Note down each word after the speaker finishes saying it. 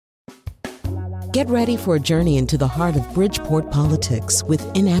Get ready for a journey into the heart of Bridgeport politics with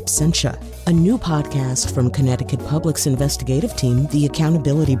In Absentia, a new podcast from Connecticut Public's investigative team, The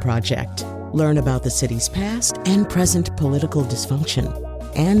Accountability Project. Learn about the city's past and present political dysfunction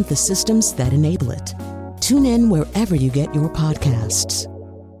and the systems that enable it. Tune in wherever you get your podcasts.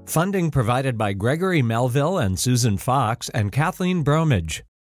 Funding provided by Gregory Melville and Susan Fox and Kathleen Bromage.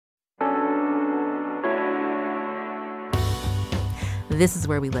 This is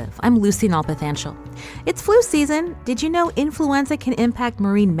Where We Live. I'm Lucy Nalpathanchel. It's flu season. Did you know influenza can impact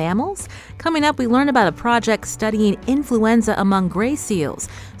marine mammals? Coming up, we learn about a project studying influenza among gray seals.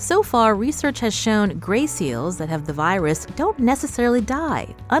 So far, research has shown gray seals that have the virus don't necessarily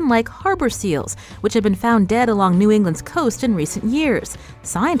die, unlike harbor seals, which have been found dead along New England's coast in recent years.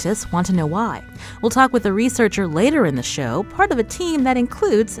 Scientists want to know why. We'll talk with a researcher later in the show, part of a team that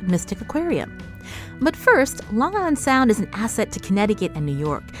includes Mystic Aquarium. But first, Long Island Sound is an asset to Connecticut and New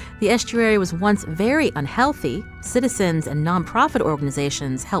York. The estuary was once very unhealthy. Citizens and nonprofit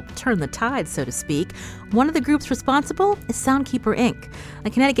organizations helped turn the tide, so to speak. One of the groups responsible is Soundkeeper Inc.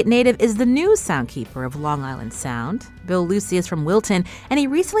 A Connecticut native is the new soundkeeper of Long Island Sound. Bill Lucy is from Wilton, and he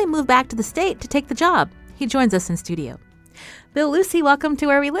recently moved back to the state to take the job. He joins us in studio. Bill Lucy, welcome to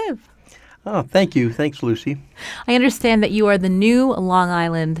Where We Live. Oh, thank you. Thanks, Lucy. I understand that you are the new Long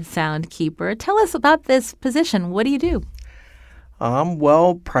Island Sound keeper. Tell us about this position. What do you do?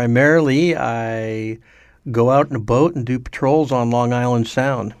 Well, primarily I go out in a boat and do patrols on Long Island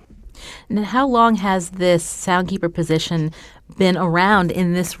Sound. And how long has this soundkeeper position been around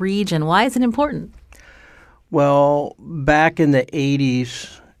in this region? Why is it important? Well, back in the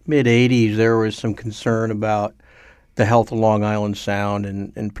 80s, mid-80s, there was some concern about the health of Long Island Sound,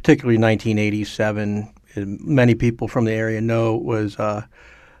 and particularly 1987. Many people from the area know it was a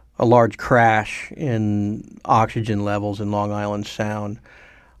large crash in oxygen levels in Long Island Sound.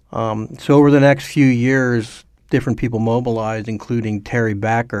 So over the next few years, different people mobilized, including Terry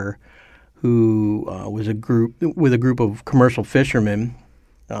Backer, who was a group of commercial fishermen,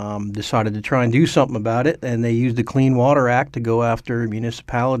 decided to try and do something about it, and they used the Clean Water Act to go after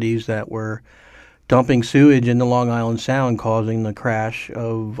municipalities that were dumping sewage into Long Island Sound, causing the crash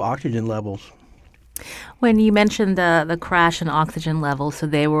of oxygen levels. When you mentioned the crash in oxygen levels, so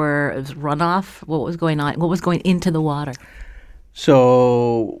it was runoff. What was going on? What was going into the water?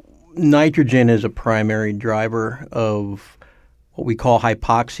 So nitrogen is a primary driver of what we call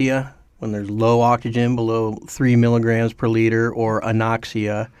hypoxia, when there's low oxygen below 3 milligrams per liter, or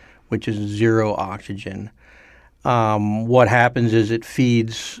anoxia, which is zero oxygen. What happens is it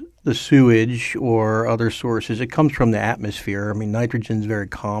feeds the sewage or other sources. It comes from the atmosphere. I mean, nitrogen is very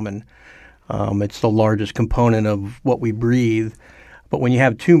common. It's the largest component of what we breathe. But when you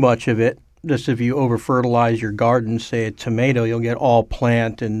have too much of it, just if you over-fertilize your garden, say a tomato, you'll get all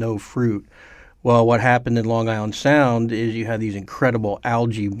plant and no fruit. Well, what happened in Long Island Sound is you had these incredible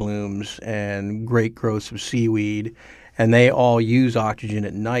algae blooms and great growths of seaweed, and they all use oxygen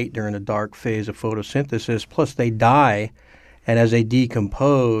at night during the dark phase of photosynthesis, plus they die. And as they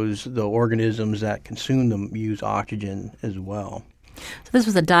decompose, the organisms that consume them use oxygen as well. So this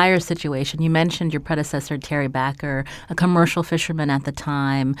was a dire situation. You mentioned your predecessor, Terry Backer, a commercial fisherman at the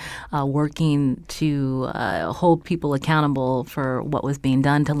time, working to hold people accountable for what was being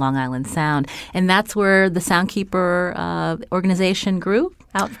done to Long Island Sound. And that's where the Soundkeeper organization grew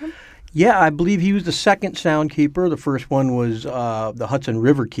out from? Yeah, I believe he was the second Soundkeeper. The first one was the Hudson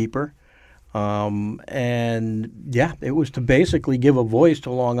River Keeper. And yeah, it was to basically give a voice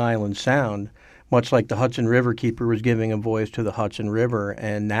to Long Island Sound, much like the Hudson River Keeper was giving a voice to the Hudson River.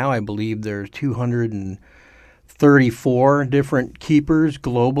 And now I believe there's 234 different keepers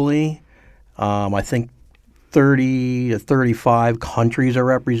globally. I think 30 to 35 countries are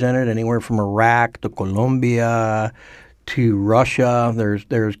represented, anywhere from Iraq to Colombia to Russia.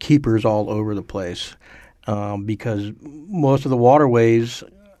 There's keepers all over the place because most of the waterways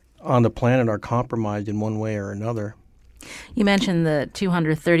on the planet are compromised in one way or another. You mentioned the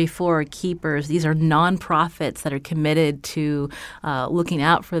 234 keepers. These are nonprofits that are committed to looking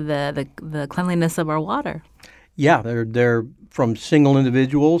out for the cleanliness of our water. Yeah, they're from single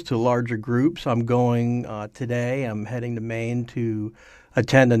individuals to larger groups. I'm going today. I'm heading to Maine to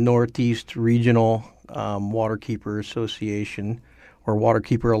attend the Northeast Regional Waterkeeper Association or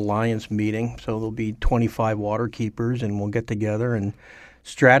Waterkeeper Alliance meeting. So there'll be 25 waterkeepers, and we'll get together and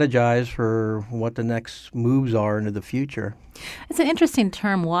strategize for what the next moves are into the future. It's an interesting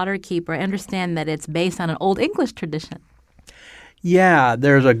term, waterkeeper. I understand that it's based on an Old English tradition. Yeah,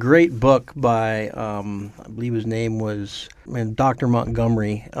 there's a great book by, I believe his name was Dr.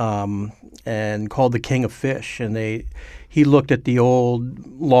 Montgomery, and called The King of Fish. And he looked at the old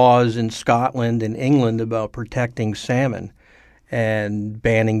laws in Scotland and England about protecting salmon and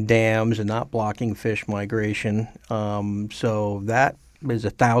banning dams and not blocking fish migration. So that is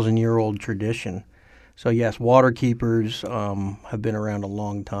a 1,000-year-old tradition. So yes, water keepers have been around a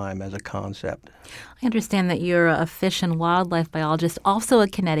long time as a concept. I understand that you're a fish and wildlife biologist, also a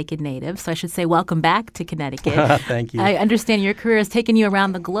Connecticut native. So I should say welcome back to Connecticut. Thank you. I understand your career has taken you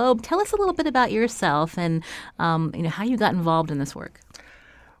around the globe. Tell us a little bit about yourself and how you got involved in this work.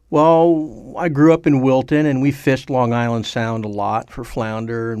 Well, I grew up in Wilton, and we fished Long Island Sound a lot for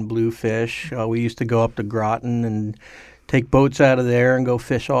flounder and bluefish. We used to go up to Groton and take boats out of there and go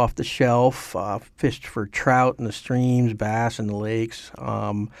fish off the shelf, fished for trout in the streams, bass in the lakes.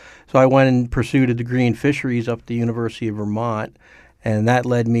 So I went and pursued a degree in fisheries up at the University of Vermont, and that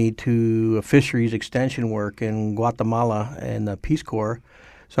led me to a fisheries extension work in Guatemala and the Peace Corps.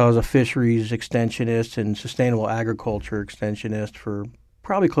 So I was a fisheries extensionist and sustainable agriculture extensionist for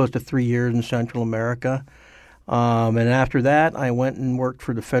probably close to 3 years in Central America. And after that, I went and worked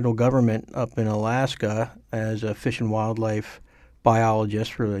for the federal government up in Alaska as a fish and wildlife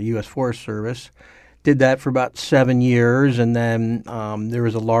biologist for the U.S. Forest Service. Did that for about 7 years, and then there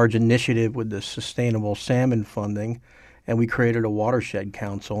was a large initiative with the Sustainable Salmon Funding, and we created a watershed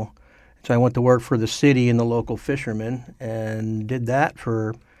council. So I went to work for the city and the local fishermen and did that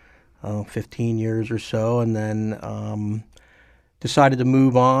for 15 years or so, and then decided to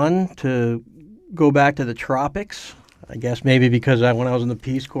move on to go back to the tropics. I guess maybe because when I was in the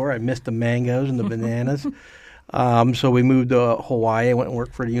Peace Corps, I missed the mangoes and the bananas. So we moved to Hawaii. I went and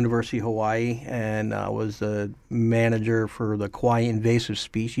worked for the University of Hawaii and was the manager for the Kauai Invasive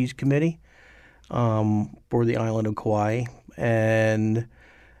Species Committee for the island of Kauai. And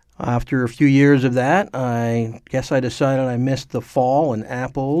after a few years of that, I guess I decided I missed the fall and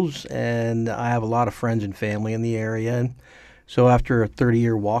apples, and I have a lot of friends and family in the area. So after a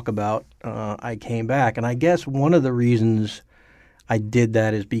 30-year walkabout, I came back. And I guess one of the reasons I did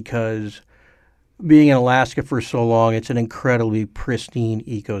that is because being in Alaska for so long, it's an incredibly pristine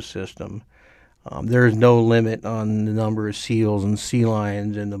ecosystem. There is no limit on the number of seals and sea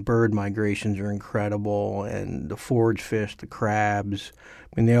lions, and the bird migrations are incredible, and the forage fish, the crabs,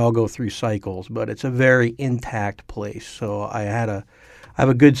 I mean, they all go through cycles, but it's a very intact place. So I have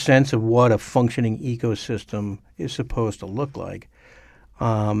a good sense of what a functioning ecosystem is supposed to look like.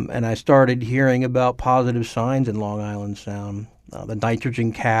 And I started hearing about positive signs in Long Island Sound. The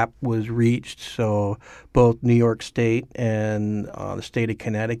nitrogen cap was reached, so both New York State and the state of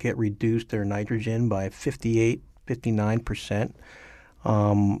Connecticut reduced their nitrogen by 59%.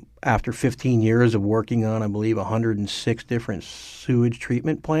 After 15 years of working on, I believe, 106 different sewage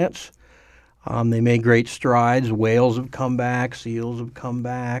treatment plants. They made great strides. Whales have come back. Seals have come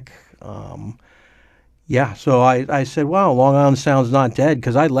back. So I said, wow, Long Island Sound's not dead,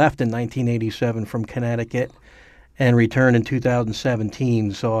 because I left in 1987 from Connecticut and returned in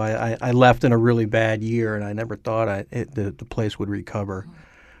 2017. So I left in a really bad year, and I never thought the place would recover.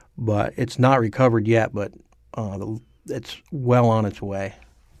 But it's not recovered yet, but it's well on its way.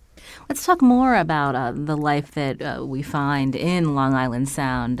 Let's talk more about the life that we find in Long Island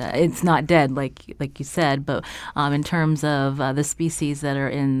Sound. It's not dead, like you said, but in terms of the species that are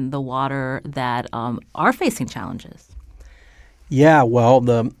in the water that are facing challenges. Yeah, well,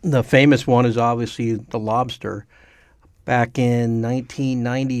 the famous one is obviously the lobster. Back in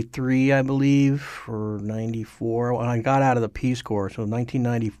 1993, I believe, or 94, when I got out of the Peace Corps. So in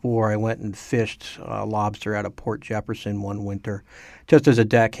 1994, I went and fished lobster out of Port Jefferson one winter, just as a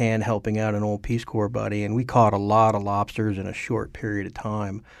deckhand helping out an old Peace Corps buddy. And we caught a lot of lobsters in a short period of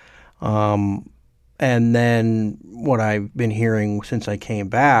time. And then what I've been hearing since I came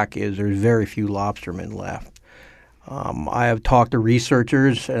back is there's very few lobstermen left. I have talked to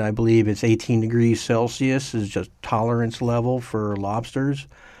researchers, and I believe it's 18 degrees Celsius is just tolerance level for lobsters.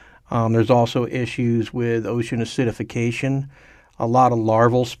 There's also issues with ocean acidification. A lot of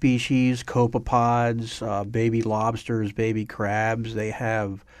larval species, copepods, baby lobsters, baby crabs, they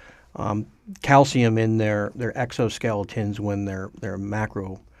have calcium in their exoskeletons when they're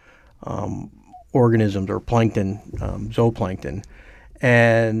macro organisms or plankton, zooplankton.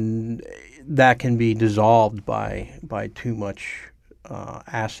 And that can be dissolved by too much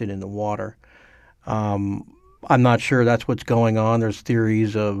acid in the water. I'm not sure that's what's going on. There's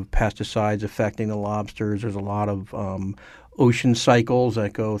theories of pesticides affecting the lobsters. There's a lot of ocean cycles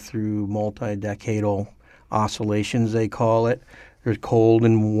that go through multi-decadal oscillations, they call it. There's cold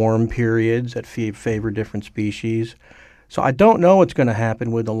and warm periods that favor different species. So I don't know what's going to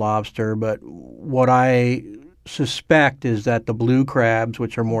happen with the lobster, but what I suspect is that the blue crabs,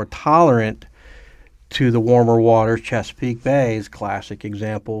 which are more tolerant to the warmer waters. Chesapeake Bay is a classic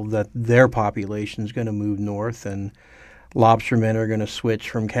example that their population is going to move north, and lobstermen are going to switch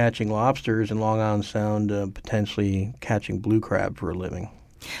from catching lobsters in Long Island Sound to potentially catching blue crab for a living.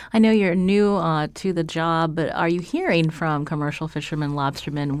 I know you're new to the job, but are you hearing from commercial fishermen,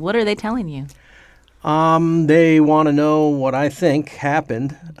 lobstermen? What are they telling you? They want to know what I think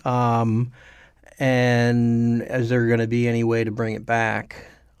happened, and is there going to be any way to bring it back?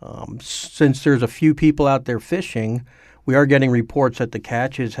 Since there's a few people out there fishing, we are getting reports that the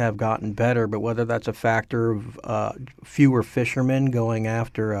catches have gotten better, but whether that's a factor of fewer fishermen going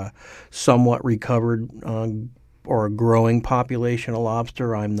after a somewhat recovered or a growing population of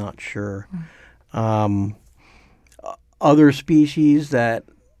lobster, I'm not sure. Other species that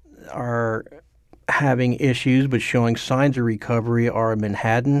are having issues but showing signs of recovery are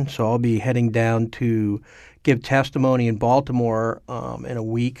menhaden. So I'll be heading down to give testimony in Baltimore in a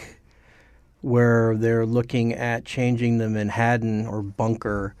week, where they're looking at changing the menhaden or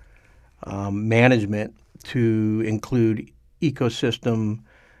bunker management to include ecosystem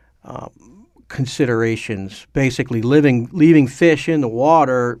considerations, basically leaving fish in the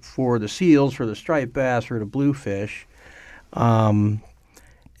water for the seals, for the striped bass, or the bluefish, and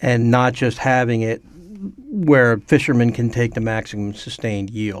not just having it where fishermen can take the maximum sustained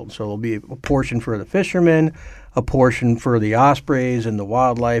yield. So there'll be a portion for the fishermen, a portion for the ospreys and the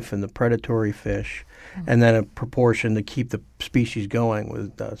wildlife and the predatory fish, and then a proportion to keep the species going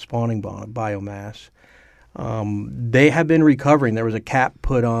with spawning biomass. They have been recovering. There was a cap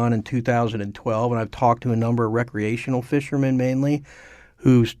put on in 2012, and I've talked to a number of recreational fishermen mainly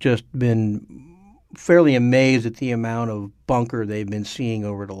who's just been fairly amazed at the amount of bunker they've been seeing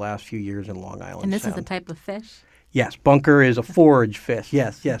over the last few years in Long Island And this Sound. is a type of fish? Yes, bunker is a forage fish.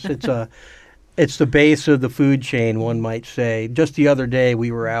 Yes, it's the base of the food chain, one might say. Just the other day,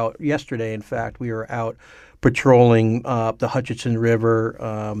 yesterday, in fact, we were out patrolling the Hutchinson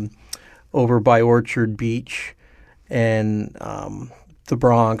River over by Orchard Beach and the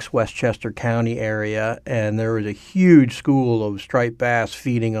Bronx, Westchester County area, and there was a huge school of striped bass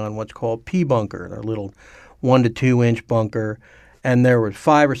feeding on what's called pea bunker, their little 1 to 2 inch bunker, and there was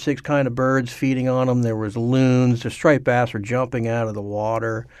 5 or 6 kind of birds feeding on them. There was loons. The striped bass were jumping out of the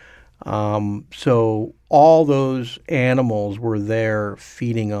water. So all those animals were there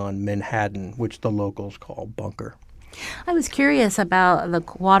feeding on menhaden, which the locals call bunker. I was curious about the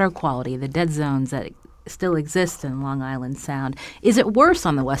water quality, the dead zones that still exist in Long Island Sound. Is it worse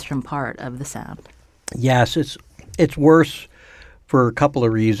on the western part of the Sound? Yes, it's worse for a couple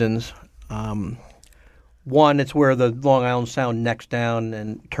of reasons. One, it's where the Long Island Sound necks down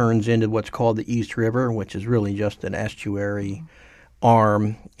and turns into what's called the East River, which is really just an estuary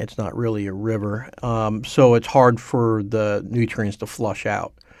arm. It's not really a river. So it's hard for the nutrients to flush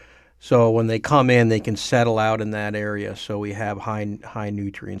out. So when they come in, they can settle out in that area. So we have high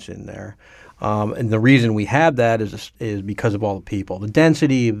nutrients in there. And the reason we have that is because of all the people. The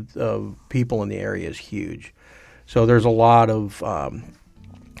density of people in the area is huge. So there's a lot of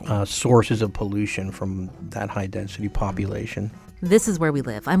sources of pollution from that high-density population. This is Where We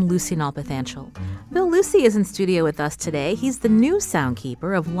Live. I'm Lucy Nalpathanchel. Bill Lucey is in studio with us today. He's the new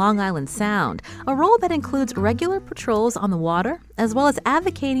soundkeeper of Long Island Sound, a role that includes regular patrols on the water, as well as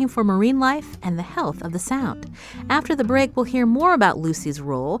advocating for marine life and the health of the Sound. After the break, we'll hear more about Lucey's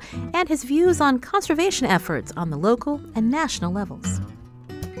role and his views on conservation efforts on the local and national levels.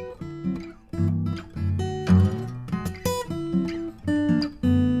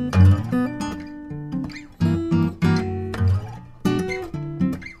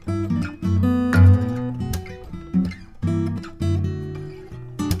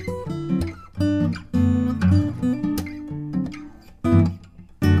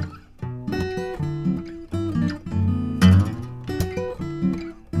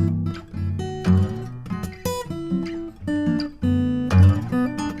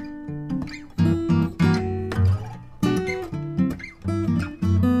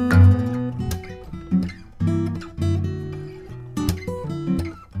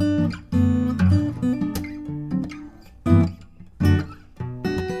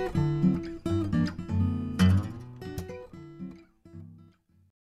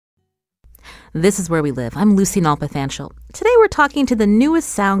 This is Where We Live. I'm Lucy Nalpathanchel. Today we're talking to the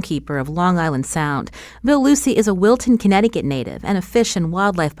newest soundkeeper of Long Island Sound. Bill Lucey is a Wilton, Connecticut native and a fish and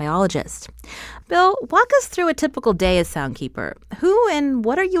wildlife biologist. Bill, walk us through a typical day as soundkeeper. Who and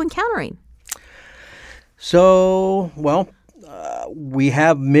what are you encountering? So, we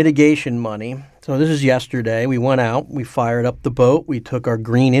have mitigation money So this is yesterday. We went out, we fired up the boat, we took our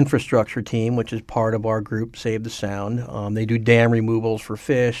green infrastructure team, which is part of our group, Save the Sound. They do dam removals for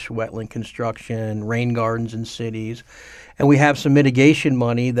fish, wetland construction, rain gardens in cities. And we have some mitigation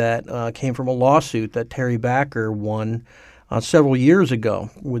money that came from a lawsuit that Terry Backer won several years ago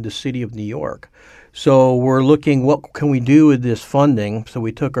with the city of New York. So we're looking, what can we do with this funding? So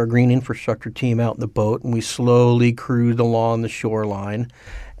we took our green infrastructure team out in the boat and we slowly cruised along the shoreline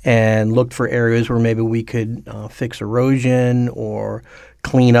and looked for areas where maybe we could fix erosion or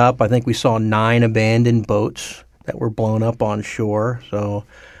clean up. I think we saw 9 abandoned boats that were blown up on shore. So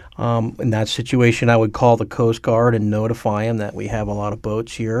in that situation, I would call the Coast Guard and notify them that we have a lot of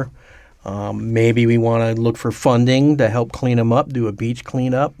boats here. Maybe we want to look for funding to help clean them up, do a beach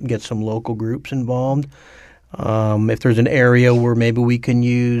cleanup, get some local groups involved. If there's an area where maybe we can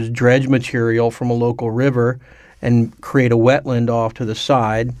use dredge material from a local river and create a wetland off to the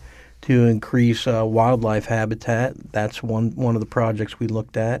side to increase wildlife habitat. That's one of the projects we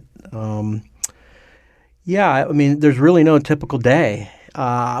looked at. There's really no typical day.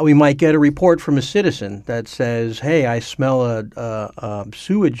 We might get a report from a citizen that says, hey, I smell a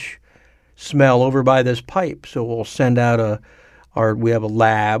sewage smell over by this pipe. So we'll send out we have a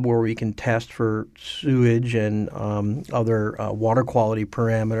lab where we can test for sewage and other water quality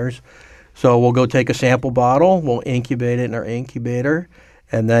parameters. So we'll go take a sample bottle, we'll incubate it in our incubator,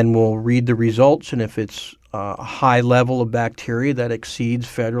 and then we'll read the results. And if it's a high level of bacteria that exceeds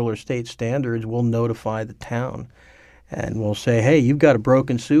federal or state standards, we'll notify the town. And we'll say, hey, you've got a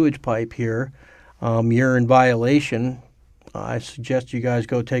broken sewage pipe here. You're in violation. I suggest you guys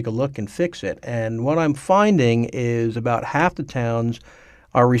go take a look and fix it. And what I'm finding is about half the towns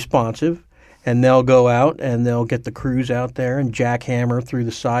are responsive. And they'll go out and they'll get the crews out there and jackhammer through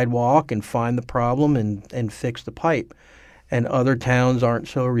the sidewalk and find the problem and fix the pipe. And other towns aren't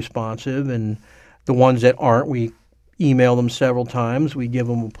so responsive. And the ones that aren't, we email them several times. We give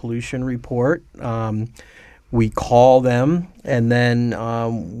them a pollution report. We call them, and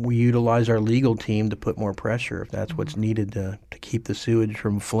then we utilize our legal team to put more pressure if that's what's needed to keep the sewage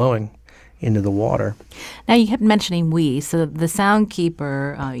from flowing into the water. Now, you kept mentioning we. So the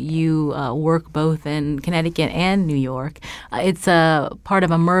Soundkeeper, you work both in Connecticut and New York. It's a part of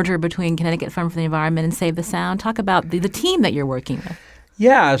a merger between Connecticut Fund for the Environment and Save the Sound. Talk about the team that you're working with.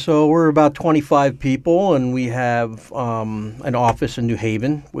 Yeah, so we're about 25 people, and we have an office in New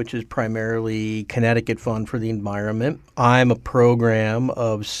Haven, which is primarily Connecticut Fund for the Environment. I'm a program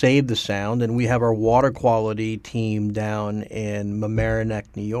of Save the Sound, and we have our water quality team down in Mamaroneck,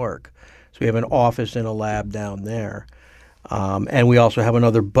 New York. So we have an office and a lab down there. And we also have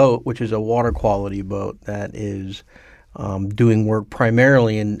another boat, which is a water quality boat that is doing work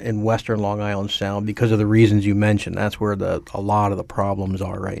primarily in western Long Island Sound because of the reasons you mentioned. That's where a lot of the problems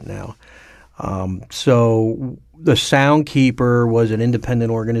are right now. So the Soundkeeper was an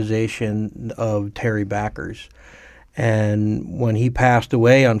independent organization of Terry Backer's. And when he passed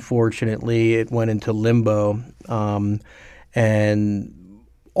away, unfortunately, it went into limbo. And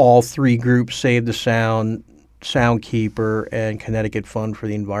all 3 groups, Save the Sound, Soundkeeper, and Connecticut Fund for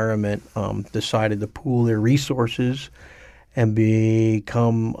the Environment, decided to pool their resources and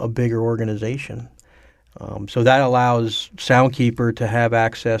become a bigger organization. So that allows Soundkeeper to have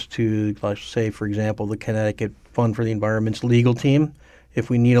access to, let's say, for example, the Connecticut Fund for the Environment's legal team. If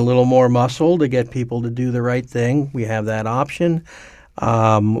we need a little more muscle to get people to do the right thing, we have that option.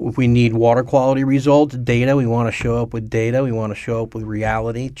 If we need water quality results, data, we want to show up with data. We want to show up with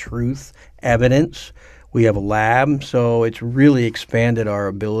reality, truth, evidence. We have a lab, so it's really expanded our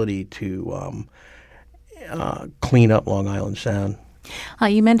ability to clean up Long Island Sound.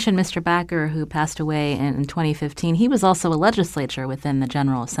 You mentioned Mr. Backer, who passed away in 2015. He was also a legislator within the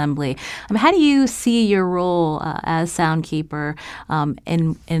General Assembly. How do you see your role as Soundkeeper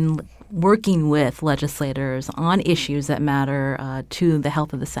in working with legislators on issues that matter to the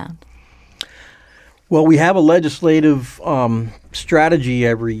health of the Sound? Well, we have a legislative strategy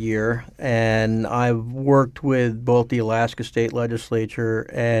every year, and I've worked with both the Alaska State Legislature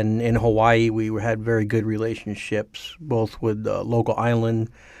and in Hawaii. We had very good relationships, both with local island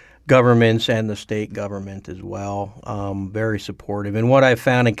governments and the state government as well. Very supportive. And what I've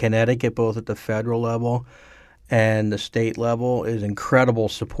found in Connecticut, both at the federal level and the state level, is incredible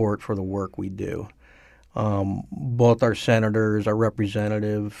support for the work we do. Both our senators, our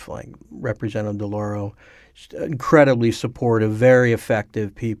representative, like Representative DeLauro, incredibly supportive, very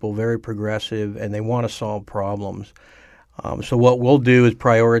effective people, very progressive, and they want to solve problems. So what we'll do is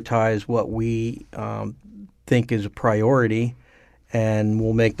prioritize what we think is a priority, and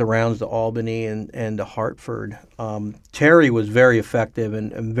we'll make the rounds to Albany and to Hartford. Terry was very effective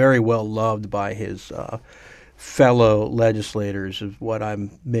and very well loved by his fellow legislators, is what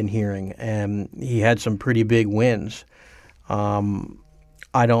I've been hearing, and he had some pretty big wins.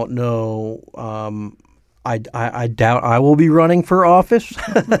 I don't know. I doubt I will be running for office,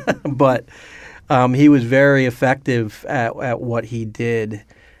 but he was very effective at what he did,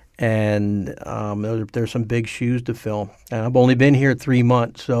 and there's some big shoes to fill. And I've only been here 3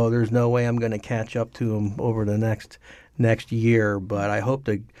 months, so there's no way I'm going to catch up to him over the next year. But I hope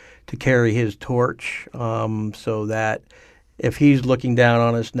to carry his torch, so that if he's looking down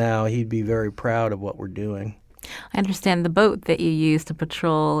on us now, he'd be very proud of what we're doing. I understand the boat that you use to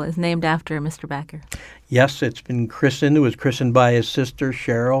patrol is named after Mr. Backer. Yes, it's been christened. It was christened by his sister,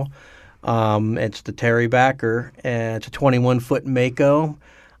 Cheryl. It's the Terry Backer, and it's a 21-foot Mako.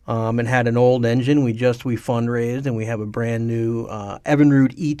 It had an old engine. We fundraised, and we have a brand new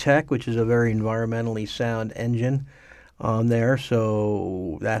Evinrude E-Tech, which is a very environmentally sound engine on there.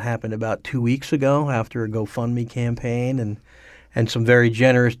 So that happened about 2 weeks ago after a GoFundMe campaign and some very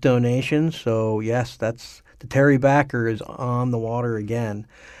generous donations. So yes, the Terry Backer is on the water again.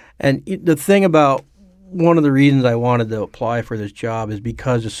 And the thing about one of the reasons I wanted to apply for this job is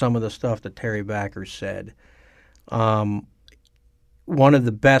because of some of the stuff that Terry Backer said. One of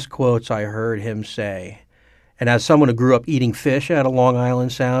the best quotes I heard him say, and as someone who grew up eating fish out of Long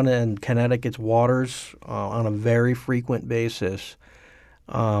Island Sound and Connecticut's waters on a very frequent basis,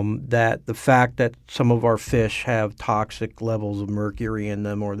 that the fact that some of our fish have toxic levels of mercury in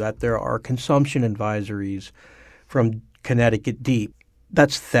them, or that there are consumption advisories from Connecticut Deep,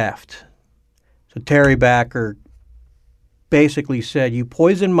 that's theft. So Terry Backer basically said, you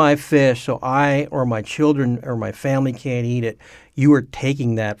poison my fish so I or my children or my family can't eat it. You are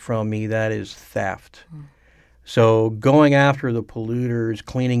taking that from me. That is theft. So going after the polluters,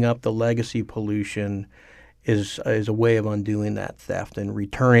 cleaning up the legacy pollution is a way of undoing that theft and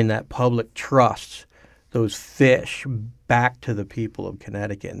returning that public trust, those fish, back to the people of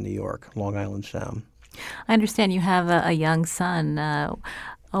Connecticut and New York, Long Island Sound. I understand you have a young son.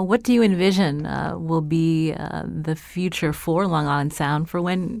 What do you envision will be the future for Long Island Sound for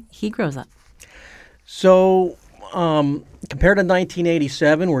when he grows up? So compared to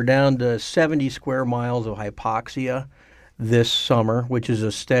 1987, we're down to 70 square miles of hypoxia this summer, which is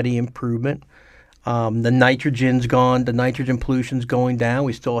a steady improvement. The nitrogen's gone. The nitrogen pollution's going down.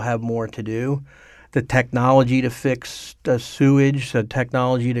 We still have more to do. The technology to fix the sewage, the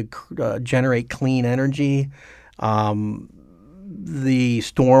technology to generate clean energy, the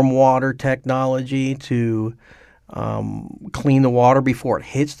stormwater technology to clean the water before it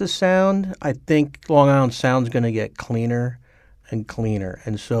hits the Sound. I think Long Island Sound's going to get cleaner and cleaner.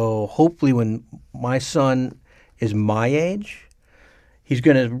 And so hopefully when my son is my age, he's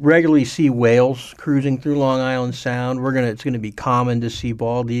going to regularly see whales cruising through Long Island Sound. It's going to be common to see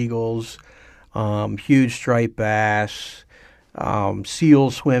bald eagles, huge striped bass,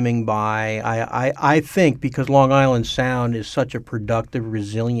 seals swimming by. I think because Long Island Sound is such a productive,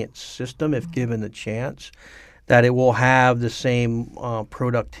 resilient system, if given the chance, that it will have the same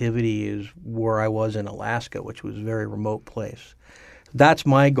productivity as where I was in Alaska, which was a very remote place. That's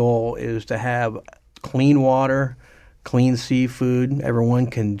my goal, is to have clean water, clean seafood. Everyone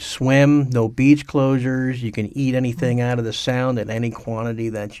can swim, no beach closures. You can eat anything out of the Sound in any quantity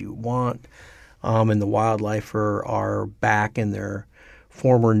that you want. And the wildlife are back in their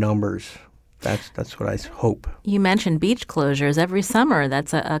former numbers. That's what I hope. You mentioned beach closures. Every summer,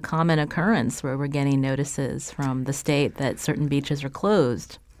 that's a common occurrence where we're getting notices from the state that certain beaches are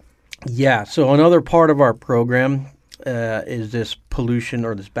closed. Yeah. So another part of our program is this pollution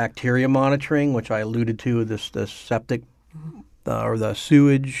or this bacteria monitoring, which I alluded to, the septic or the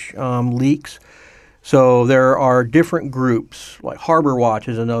sewage leaks. So there are different groups, like Harbor Watch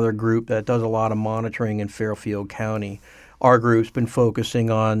is another group that does a lot of monitoring in Fairfield County. Our group's been focusing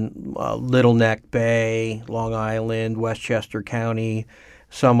on Little Neck Bay, Long Island, Westchester County,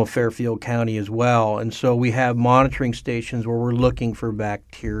 some of Fairfield County as well. And so we have monitoring stations where we're looking for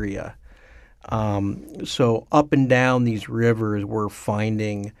bacteria. So up and down these rivers, we're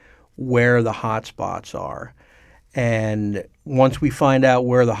finding where the hot spots are. And once we find out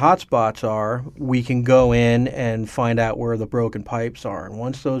where the hot spots are, we can go in and find out where the broken pipes are. And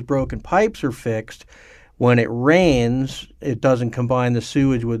once those broken pipes are fixed, when it rains, it doesn't combine the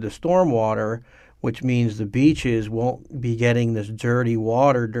sewage with the stormwater, which means the beaches won't be getting this dirty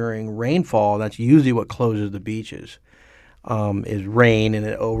water during rainfall. That's usually what closes the beaches, is rain, and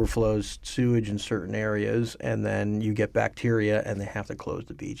it overflows sewage in certain areas, and then you get bacteria, and they have to close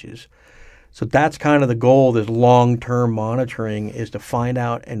the beaches. So that's kind of the goal, this long-term monitoring, is to find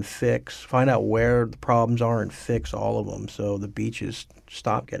out where the problems are and fix all of them so the beaches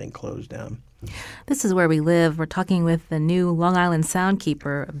stop getting closed down. This is Where We Live. We're talking with the new Long Island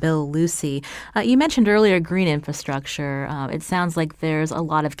Soundkeeper, Bill Lucey. You mentioned earlier green infrastructure. It sounds like there's a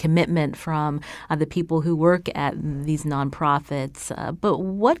lot of commitment from the people who work at these nonprofits. But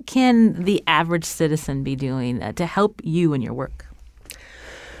what can the average citizen be doing to help you in your work?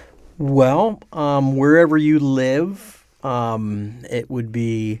 Well, wherever you live, it would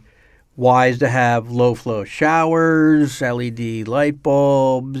be wise to have low-flow showers, LED light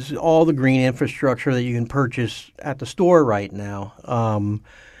bulbs, all the green infrastructure that you can purchase at the store right now.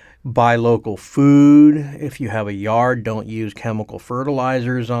 Buy local food. If you have a yard, don't use chemical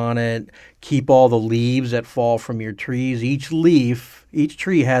fertilizers on it. Keep all the leaves that fall from your trees. Each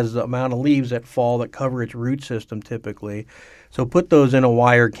tree has the amount of leaves that fall that cover its root system typically. So put those in a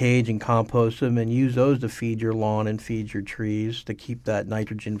wire cage and compost them and use those to feed your lawn and feed your trees to keep that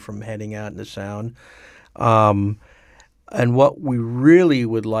nitrogen from heading out in the sound. And what we really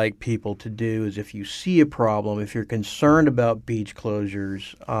would like people to do is if you see a problem, if you're concerned about beach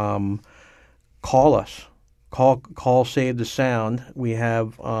closures, call us. Call Save the Sound. We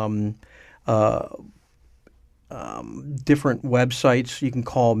have different websites. You can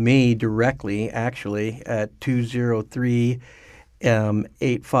call me directly, actually, at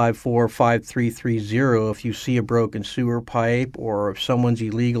 203-854-5330 if you see a broken sewer pipe or if someone's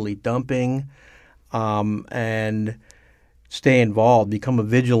illegally dumping, and stay involved, become a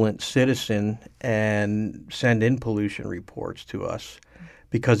vigilant citizen, and send in pollution reports to us.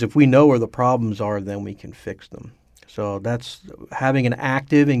 Because if we know where the problems are, then we can fix them. So that's having an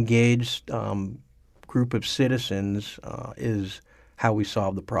active, engaged group of citizens is how we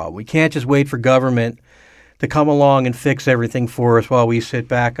solve the problem. We can't just wait for government to come along and fix everything for us while we sit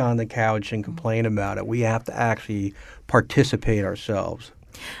back on the couch and complain about it. We have to actually participate ourselves.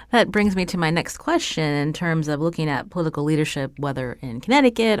 That brings me to my next question in terms of looking at political leadership, whether in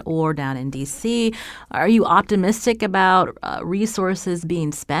Connecticut or down in D.C. Are you optimistic about resources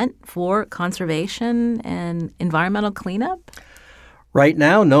being spent for conservation and environmental cleanup? Right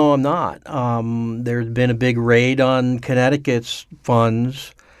now, no, I'm not. There's been a big raid on Connecticut's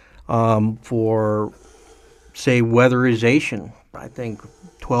funds for, say, weatherization. I think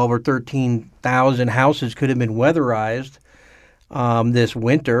 12 or 13,000 houses could have been weatherized this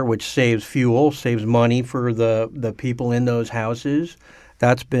winter, which saves fuel, saves money for the people in those houses.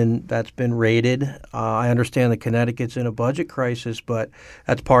 That's been raided. I understand that Connecticut's in a budget crisis, but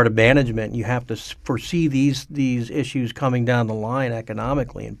that's part of management. You have to foresee these issues coming down the line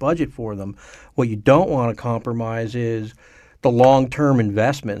economically and budget for them. What you don't want to compromise is the long-term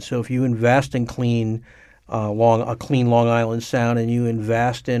investment. So if you invest in a clean Long Island Sound and you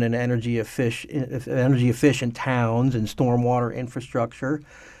invest in an energy efficient towns and stormwater infrastructure,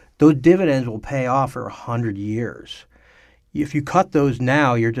 those dividends will pay off for 100 years. If you cut those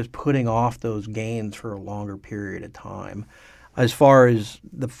now, you're just putting off those gains for a longer period of time. As far as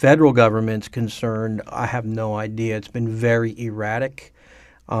the federal government's concerned, I have no idea. It's been very erratic.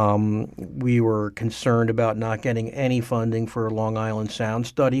 We were concerned about not getting any funding for a Long Island Sound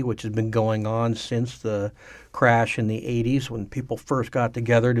study, which has been going on since the crash in the 80s when people first got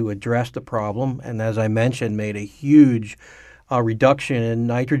together to address the problem. And as I mentioned, made a huge reduction in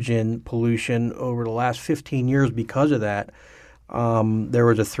nitrogen pollution over the last 15 years because of that. There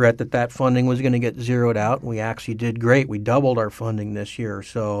was a threat that funding was going to get zeroed out, and we actually did great. We doubled our funding this year,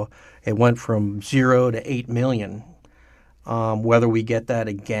 so it went from 0 to $8 million. Whether we get that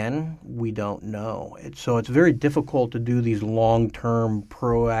again, we don't know. So it's very difficult to do these long-term,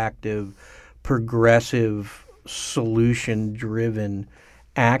 proactive, progressive, solution-driven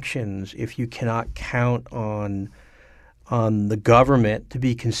actions if you cannot count on the government to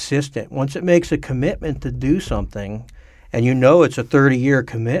be consistent. Once it makes a commitment to do something, and you know it's a 30-year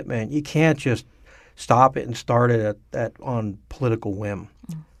commitment, you can't just stop it and start it on political whim.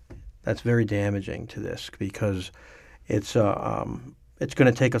 That's very damaging to this because it's going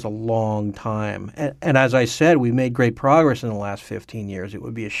to take us a long time. And as I said, we made great progress in the last 15 years. It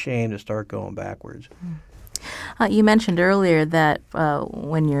would be a shame to start going backwards. You mentioned earlier that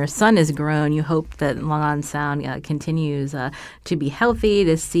when your son is grown, you hope that Long Island Sound continues to be healthy,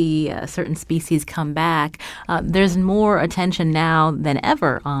 to see certain species come back. There's more attention now than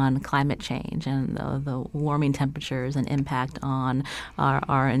ever on climate change and the warming temperatures and impact on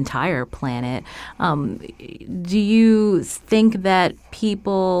our entire planet. Do you think that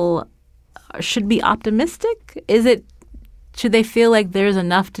people should be optimistic? Should they feel like there's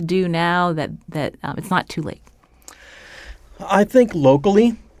enough to do now that it's not too late? I think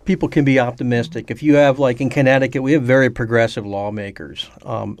locally people can be optimistic. If you have, like in Connecticut, we have very progressive lawmakers.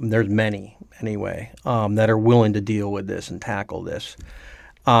 There's many, anyway, that are willing to deal with this and tackle this.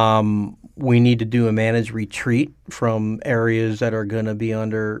 We need to do a managed retreat from areas that are going to be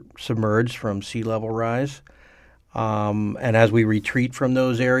submerged from sea level rise. And as we retreat from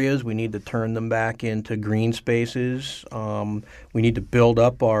those areas, we need to turn them back into green spaces. We need to build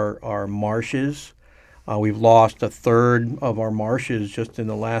up our marshes. We've lost a third of our marshes just in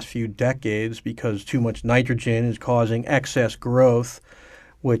the last few decades because too much nitrogen is causing excess growth,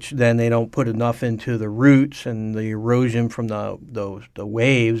 which then they don't put enough into the roots, and the erosion from the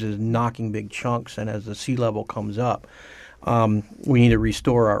waves is knocking big chunks. And as the sea level comes up, we need to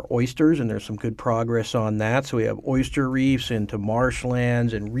restore our oysters, and there's some good progress on that. So we have oyster reefs into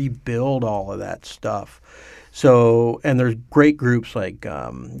marshlands and rebuild all of that stuff. So, and there's great groups like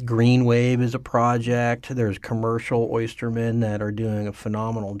Green Wave is a project. There's commercial oystermen that are doing a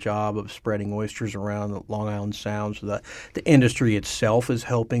phenomenal job of spreading oysters around the Long Island Sound. So the industry itself is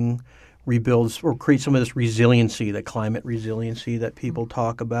helping rebuild or create some of this resiliency, the climate resiliency that people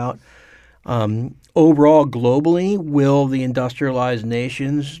talk about. Overall, globally, will the industrialized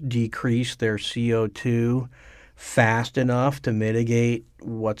nations decrease their CO2 fast enough to mitigate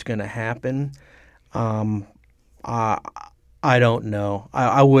what's going to happen? I don't know.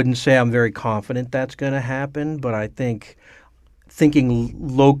 I wouldn't say I'm very confident that's going to happen, but I think thinking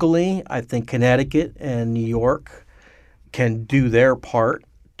locally, I think Connecticut and New York can do their part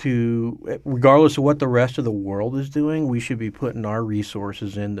to, regardless of what the rest of the world is doing, we should be putting our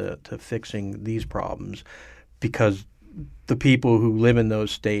resources into fixing these problems, because the people who live in those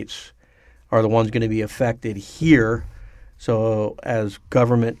states are the ones going to be affected here. So as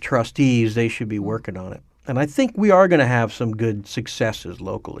government trustees, they should be working on it. And I think we are going to have some good successes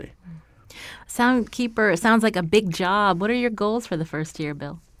locally. Soundkeeper, it sounds like a big job. What are your goals for the first year,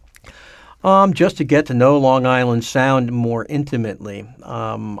 Bill? Just to get to know Long Island Sound more intimately.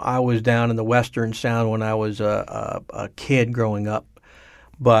 I was down in the Western Sound when I was a kid growing up,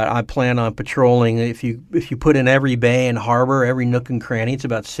 but I plan on patrolling. If you put in every bay and harbor, every nook and cranny, it's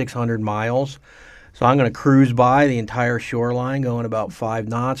about 600 miles. So I'm going to cruise by the entire shoreline, going about 5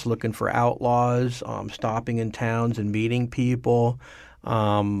 knots, looking for outlaws, stopping in towns and meeting people,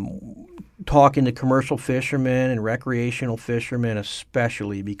 talking to commercial fishermen and recreational fishermen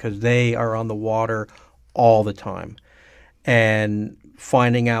especially, because they are on the water all the time, and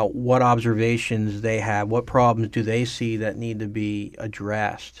finding out what observations they have, what problems do they see that need to be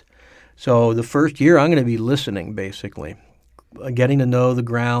addressed. So the first year I'm going to be listening, basically. Getting to know the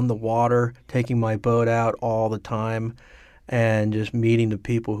ground, the water, taking my boat out all the time, and just meeting the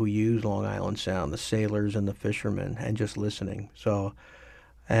people who use Long Island Sound, the sailors and the fishermen, and just listening. So,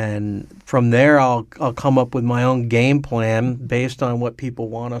 and from there, I'll come up with my own game plan based on what people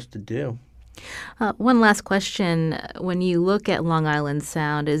want us to do. One last question. When you look at Long Island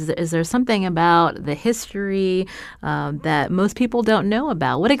Sound, is there something about the history that most people don't know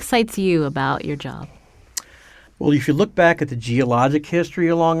about? What excites you about your job? Well, if you look back at the geologic history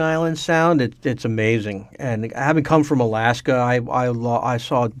of Long Island Sound, it's amazing. And having come from Alaska, I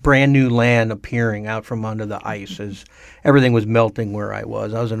saw brand new land appearing out from under the ice as everything was melting where I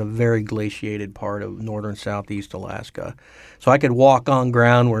was. I was in a very glaciated part of northern southeast Alaska. So I could walk on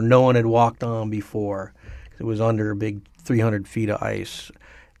ground where no one had walked on before. It was under a big 300 feet of ice.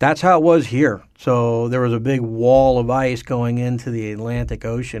 That's how it was here. So there was a big wall of ice going into the Atlantic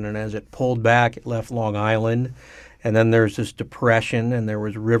Ocean, and as it pulled back, it left Long Island. And then there's this depression, and there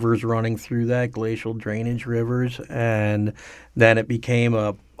was rivers running through that, glacial drainage rivers. And then it became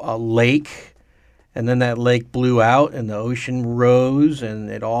a lake, and then that lake blew out, and the ocean rose, and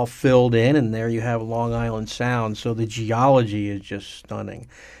it all filled in, and there you have Long Island Sound. So the geology is just stunning.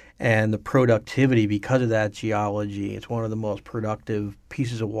 And the productivity, because of that geology, it's one of the most productive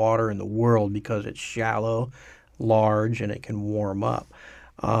pieces of water in the world because it's shallow, large, and it can warm up.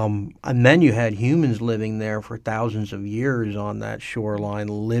 And then you had humans living there for thousands of years on that shoreline,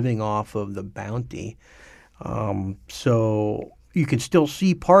 living off of the bounty. So you can still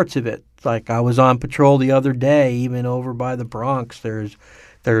see parts of it. Like I was on patrol the other day, even over by the Bronx. There's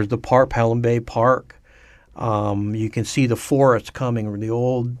the Pelham Bay Park. You can see the forest coming,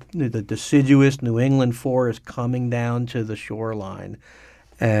 the deciduous New England forest coming down to the shoreline,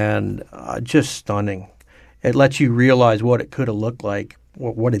 and just stunning. It lets you realize what it could have looked like,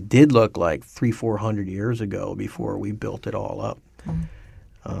 what it did look like 300-400 years ago before we built it all up.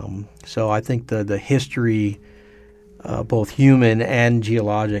 So I think the history, both human and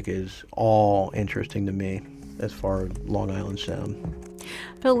geologic, is all interesting to me as far as Long Island Sound.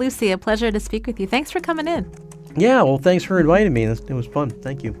 Bill Lucey, a pleasure to speak with you. Thanks for coming in. Yeah, well, thanks for inviting me. It was fun.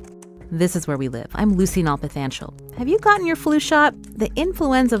 Thank you. This is Where We Live. I'm Lucy Nalpathanchel. Have you gotten your flu shot? The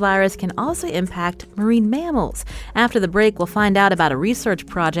influenza virus can also impact marine mammals. After the break, we'll find out about a research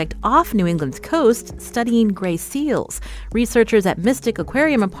project off New England's coast studying gray seals. Researchers at Mystic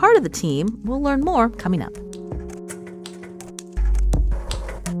Aquarium are part of the team. We'll learn more coming up.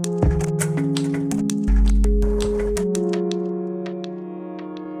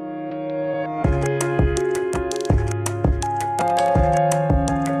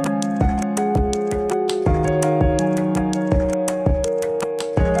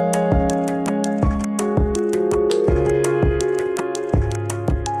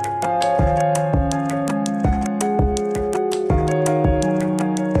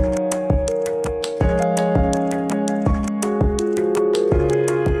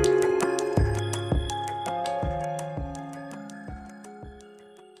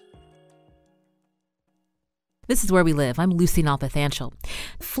 This is Where We Live. I'm Lucy Nalpathanchel.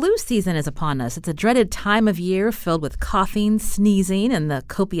 Flu season is upon us. It's a dreaded time of year filled with coughing, sneezing, and the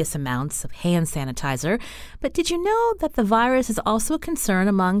copious amounts of hand sanitizer. But did you know that the virus is also a concern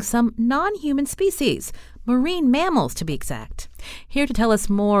among some non-human species? Marine mammals, to be exact. Here to tell us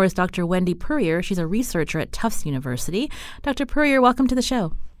more is Dr. Wendy Puryear. She's a researcher at Tufts University. Dr. Puryear, welcome to the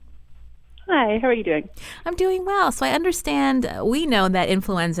show. Hi, how are you doing? I'm doing well. So I understand we know that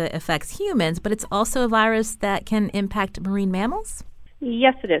influenza affects humans, but it's also a virus that can impact marine mammals?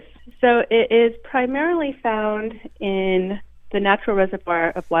 Yes, it is. So it is primarily found in the natural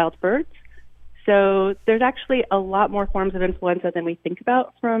reservoir of wild birds. So there's actually a lot more forms of influenza than we think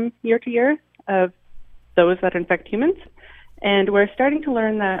about from year to year of those that infect humans. And we're starting to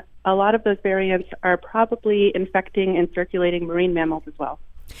learn that a lot of those variants are probably infecting and circulating marine mammals as well.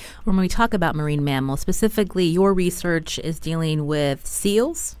 When we talk about marine mammals, specifically your research is dealing with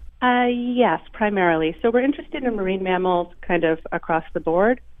seals? Yes, primarily. So we're interested in marine mammals kind of across the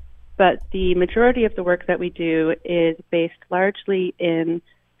board, but the majority of the work that we do is based largely in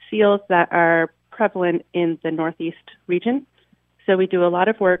seals that are prevalent in the Northeast region. So we do a lot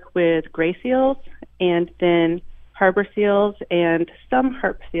of work with gray seals and then harbor seals and some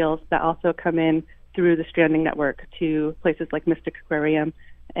harp seals that also come in through the stranding network to places like Mystic Aquarium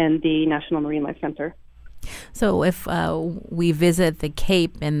and the National Marine Life Center. So if we visit the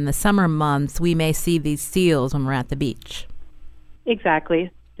Cape in the summer months, we may see these seals when we're at the beach. Exactly.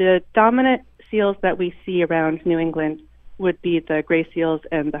 The dominant seals that we see around New England would be the gray seals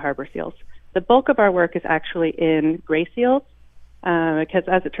and the harbor seals. The bulk of our work is actually in gray seals because,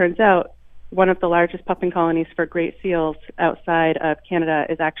 as it turns out, one of the largest pupping colonies for great seals outside of Canada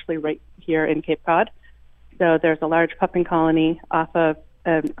is actually right here in Cape Cod. So there's a large pupping colony off of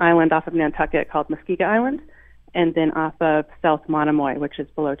an island off of Nantucket called Muskegon Island, and then off of South Monomoy, which is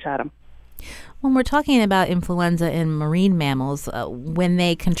below Chatham. When we're talking about influenza in marine mammals, when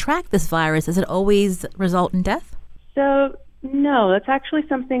they contract this virus, does it always result in death? So, no, that's actually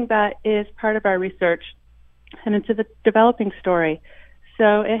something that is part of our research, and it's a developing story.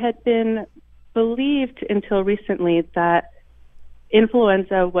 So it had been believed until recently that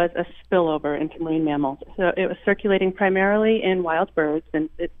influenza was a spillover into marine mammals. So it was circulating primarily in wild birds, and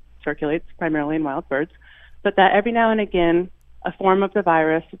it circulates primarily in wild birds, but that every now and again a form of the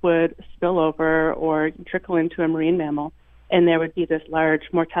virus would spill over or trickle into a marine mammal, and there would be this large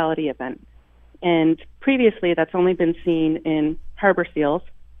mortality event. And previously that's only been seen in harbor seals,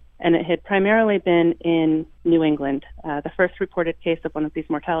 and it had primarily been in New England. The first reported case of one of these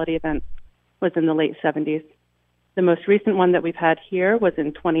mortality events was in the late 70s. The most recent one that we've had here was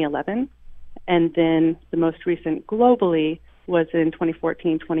in 2011, and then the most recent globally was in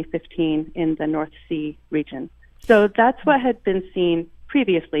 2014, 2015 in the North Sea region. So that's what had been seen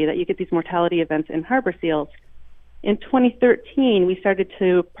previously, that you get these mortality events in harbor seals. In 2013, we started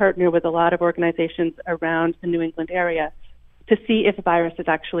to partner with a lot of organizations around the New England area to see if a virus is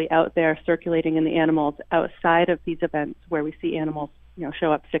actually out there circulating in the animals outside of these events where we see animals,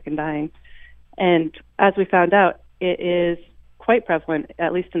 show up sick and dying. And as we found out, it is quite prevalent,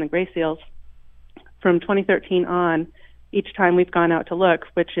 at least in the gray seals. From 2013 on, each time we've gone out to look,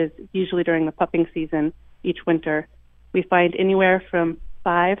 which is usually during the pupping season each winter, we find anywhere from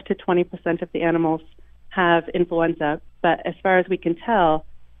 5 to 20% of the animals have influenza. But as far as we can tell,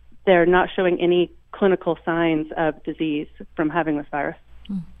 they're not showing any clinical signs of disease from having this virus.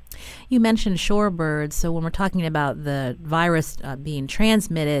 You mentioned shorebirds, so when we're talking about the virus being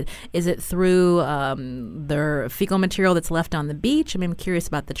transmitted, is it through their fecal material that's left on the beach? I'm curious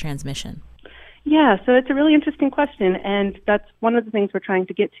about the transmission. Yeah, so it's a really interesting question, and that's one of the things we're trying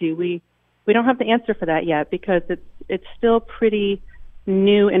to get to. We don't have the answer for that yet because it's still pretty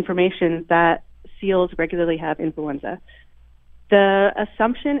new information that seals regularly have influenza. The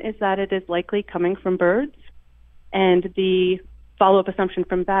assumption is that it is likely coming from birds, and the follow-up assumption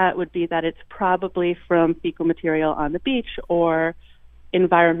from that would be that it's probably from fecal material on the beach or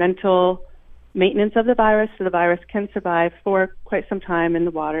environmental maintenance of the virus, so the virus can survive for quite some time in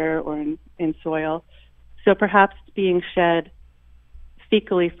the water or in soil. So perhaps it's being shed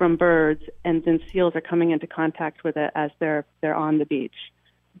fecally from birds, and then seals are coming into contact with it as they're on the beach.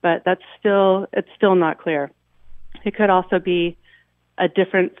 But it's still not clear. It could also be a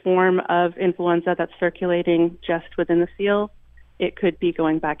different form of influenza that's circulating just within the seal. It could be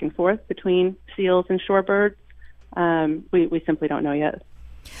going back and forth between seals and shorebirds. We simply don't know yet.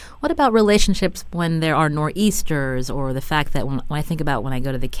 What about relationships when there are nor'easters, or the fact that when I think about when I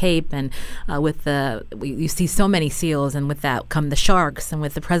go to the Cape and you see so many seals, and with that come the sharks, and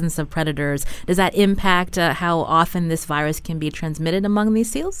with the presence of predators, does that impact how often this virus can be transmitted among these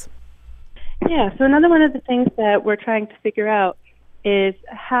seals? Yeah, so another one of the things that we're trying to figure out is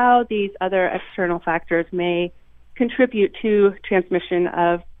how these other external factors may contribute to transmission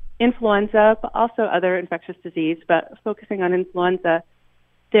of influenza, but also other infectious disease. But focusing on influenza,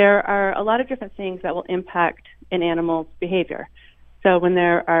 there are a lot of different things that will impact an animal's behavior. So when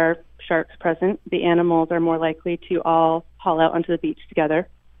there are sharks present, the animals are more likely to all haul out onto the beach together.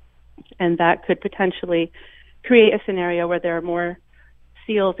 And that could potentially create a scenario where there are more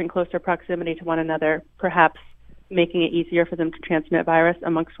seals in closer proximity to one another, perhaps making it easier for them to transmit virus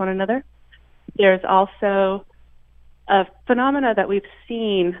amongst one another. There's also a phenomena that we've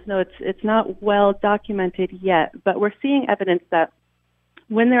seen, though it's not well documented yet, but we're seeing evidence that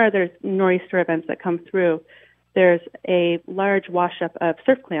when there's nor'easter events that come through, there's a large wash-up of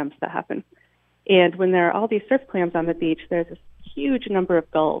surf clams that happen. And when there are all these surf clams on the beach, there's a huge number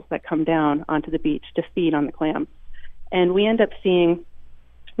of gulls that come down onto the beach to feed on the clams. And we end up seeing,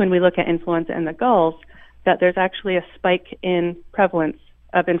 when we look at influenza in the gulls, that there's actually a spike in prevalence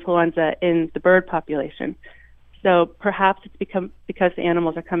of influenza in the bird population. So perhaps it's because the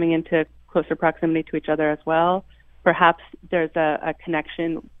animals are coming into closer proximity to each other as well. Perhaps there's a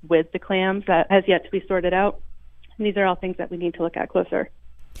connection with the clams that has yet to be sorted out. And these are all things that we need to look at closer.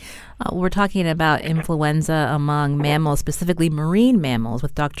 We're talking about influenza among mammals, specifically marine mammals,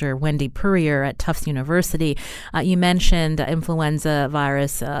 with Dr. Wendy Puryear at Tufts University. You mentioned influenza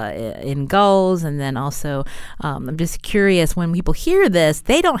virus in gulls, and then also I'm just curious, when people hear this,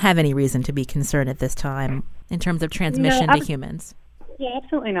 they don't have any reason to be concerned at this time in terms of transmission to humans. Yeah,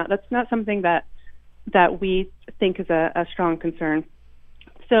 absolutely not. That's not something that we think is a strong concern.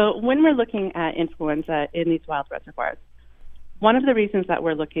 So when we're looking at influenza in these wild reservoirs, one of the reasons that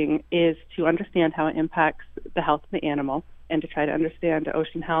we're looking is to understand how it impacts the health of the animal and to try to understand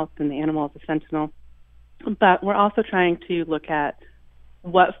ocean health and the animal as a sentinel. But we're also trying to look at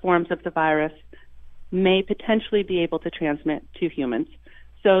what forms of the virus may potentially be able to transmit to humans.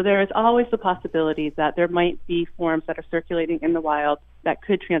 So there is always the possibility that there might be forms that are circulating in the wild that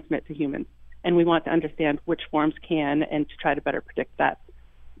could transmit to humans. And we want to understand which forms can and to try to better predict that.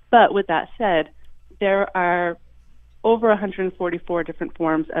 But with that said, there are over 144 different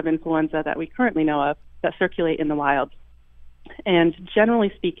forms of influenza that we currentently know of that circulate in the wild. And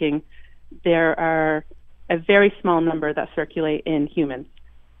generally speaking, there are a very small number that circulate in humans.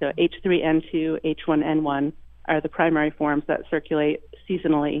 So H3N2, H1N1 are the primary forms that circulate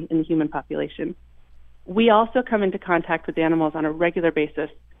seasonally in the human population. We also come into contact with animals on a regular basis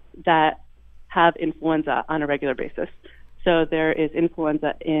that have influenza on a regular basis. So there is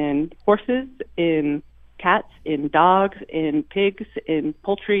influenza in horses, in cats, in dogs, in pigs, in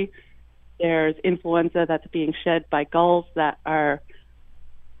poultry. There's influenza that's being shed by gulls that are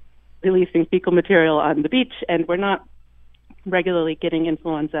releasing fecal material on the beach, and we're not regularly getting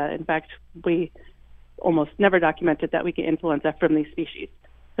influenza. In fact, we almost never documented that we get influenza from these species.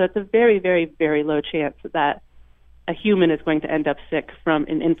 So it's a very, very, very low chance that a human is going to end up sick from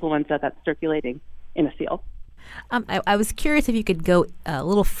an influenza that's circulating in a seal. I was curious if you could go a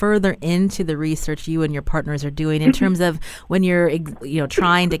little further into the research you and your partners are doing in terms of when you're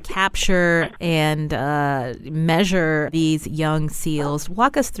trying to capture and measure these young seals.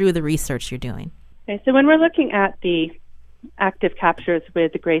 Walk us through the research you're doing. Okay, so when we're looking at the active captures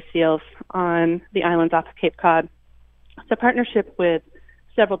with the gray seals on the islands off of Cape Cod, it's a partnership with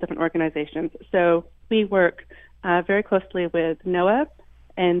several different organizations. So we work very closely with NOAA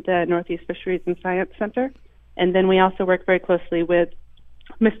and the Northeast Fisheries and Science Center. And then we also work very closely with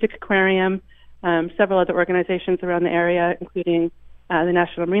Mystic Aquarium, several other organizations around the area, including the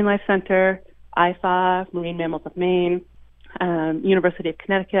National Marine Life Center, IFA, Marine Mammals of Maine, University of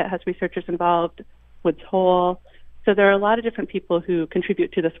Connecticut has researchers involved, Woods Hole, So there are a lot of different people who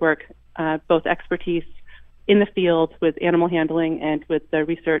contribute to this work, both expertise in the field with animal handling and with the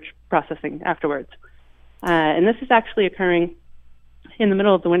research processing afterwards. And this is actually occurring in the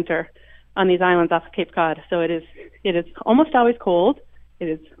middle of the winter on these islands off of Cape Cod. So it is almost always cold. It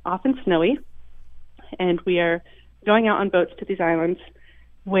is often snowy. And we are going out on boats to these islands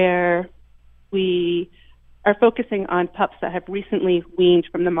where we are focusing on pups that have recently weaned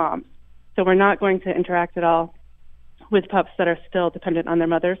from the moms. So we're not going to interact at all with pups that are still dependent on their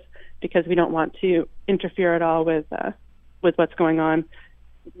mothers, because we don't want to interfere at all with what's going on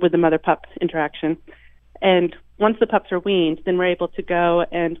with the mother-pup interaction. And once the pups are weaned, then we're able to go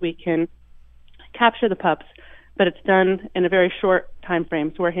and we can capture the pups, but it's done in a very short time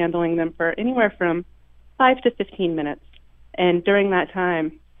frame. So we're handling them for anywhere from 5 to 15 minutes. And during that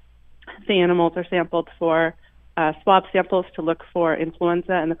time, the animals are sampled for swab samples to look for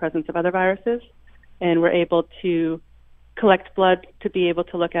influenza and the presence of other viruses. And we're able to collect blood to be able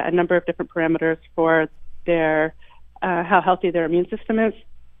to look at a number of different parameters for their how healthy their immune system is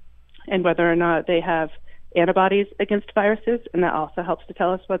and whether or not they have antibodies against viruses. And that also helps to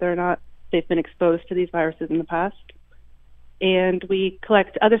tell us whether or not they've been exposed to these viruses in the past. And we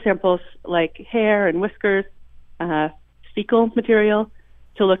collect other samples like hair and whiskers, fecal material,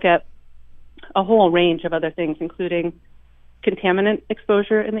 to look at a whole range of other things, including contaminant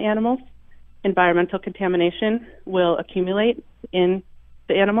exposure in the animals. Environmental contamination will accumulate in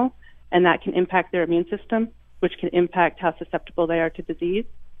the animal, and that can impact their immune system, which can impact how susceptible they are to disease.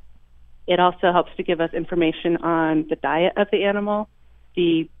 It also helps to give us information on the diet of the animal,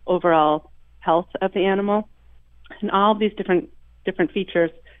 the overall health of the animal, and all of these different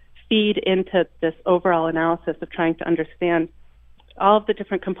features feed into this overall analysis of trying to understand all of the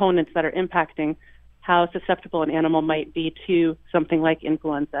different components that are impacting how susceptible an animal might be to something like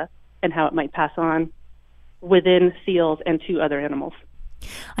influenza and how it might pass on within seals and to other animals.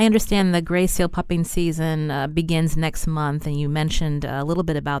 I understand the gray seal pupping season begins next month, and you mentioned a little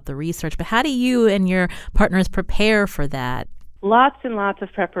bit about the research, but how do you and your partners prepare for that? Lots and lots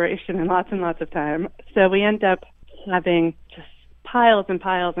of preparation and lots of time. So we end up having just piles and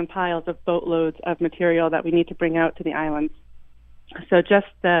piles and piles of boatloads of material that we need to bring out to the islands. So just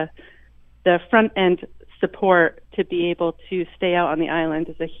the front end support to be able to stay out on the island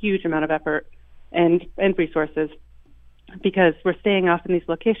is a huge amount of effort and resources, because we're staying off in these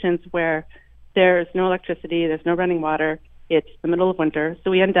locations where there's no electricity, there's no running water, it's the middle of winter.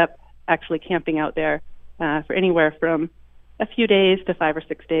 So we end up actually camping out there for anywhere from a few days to 5 or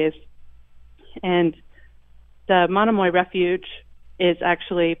 6 days. And the Monomoy Refuge is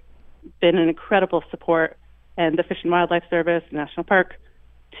actually been an incredible support, and the Fish and Wildlife Service, National Park,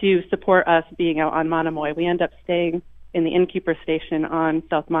 to support us being out on Monomoy. We end up staying in the innkeeper station on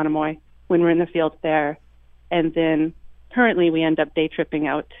South Monomoy when we're in the field there. And then currently we end up day tripping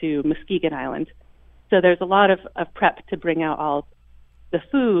out to Muskegon Island. So there's a lot of prep to bring out all the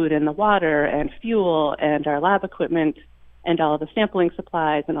food and the water and fuel and our lab equipment and all of the sampling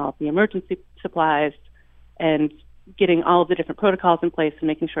supplies and all of the emergency supplies and getting all of the different protocols in place and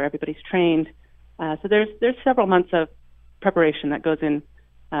making sure everybody's trained. So there's several months of preparation that goes in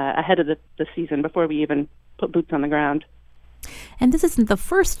ahead of the season before we even put boots on the ground. And this isn't the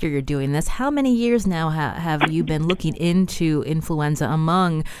first year you're doing this. How many years now have you been looking into influenza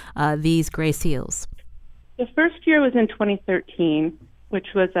among these gray seals? The first year was in 2013, which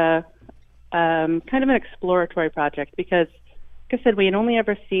was a kind of an exploratory project because, like I said, we had only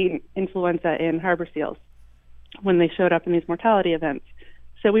ever seen influenza in harbor seals when they showed up in these mortality events.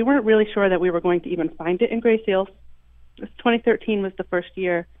 So we weren't really sure that we were going to even find it in gray seals. 2013 was the first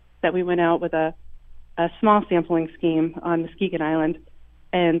year that we went out with a small sampling scheme on Muskegon Island,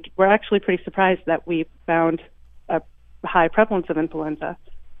 and we're actually pretty surprised that we found a high prevalence of influenza.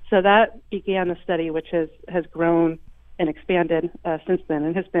 So that began the study, which has grown and expanded since then,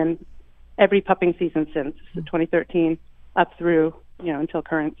 and has been every pupping season since 2013 up through until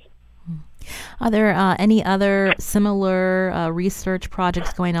current. Are there any other similar research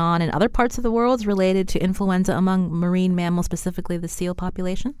projects going on in other parts of the world related to influenza among marine mammals, specifically the seal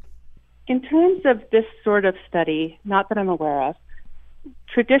population? In terms of this sort of study, not that I'm aware of,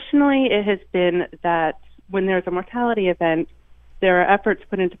 traditionally it has been that when there's a mortality event, there are efforts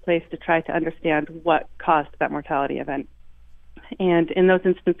put into place to try to understand what caused that mortality event. And in those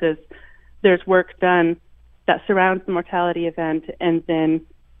instances, there's work done that surrounds the mortality event, and then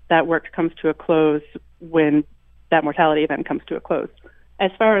that work comes to a close when that mortality event comes to a close.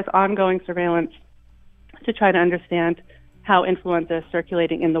 As far as ongoing surveillance to try to understand how influenza is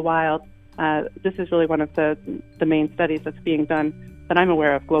circulating in the wild, this is really one of the main studies that's being done that I'm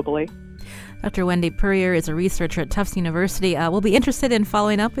aware of globally. Dr. Wendy Puryear is a researcher at Tufts University. We'll be interested in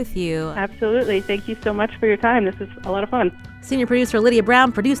following up with you. Absolutely. Thank you so much for your time. This is a lot of fun. Senior producer Lydia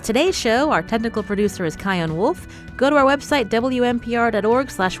Brown produced today's show. Our technical producer is Kion Wolf. Go to our website,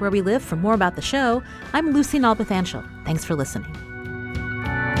 WNPR.org/where we live for more about the show. I'm Lucy Nalpathanchel. Thanks for listening.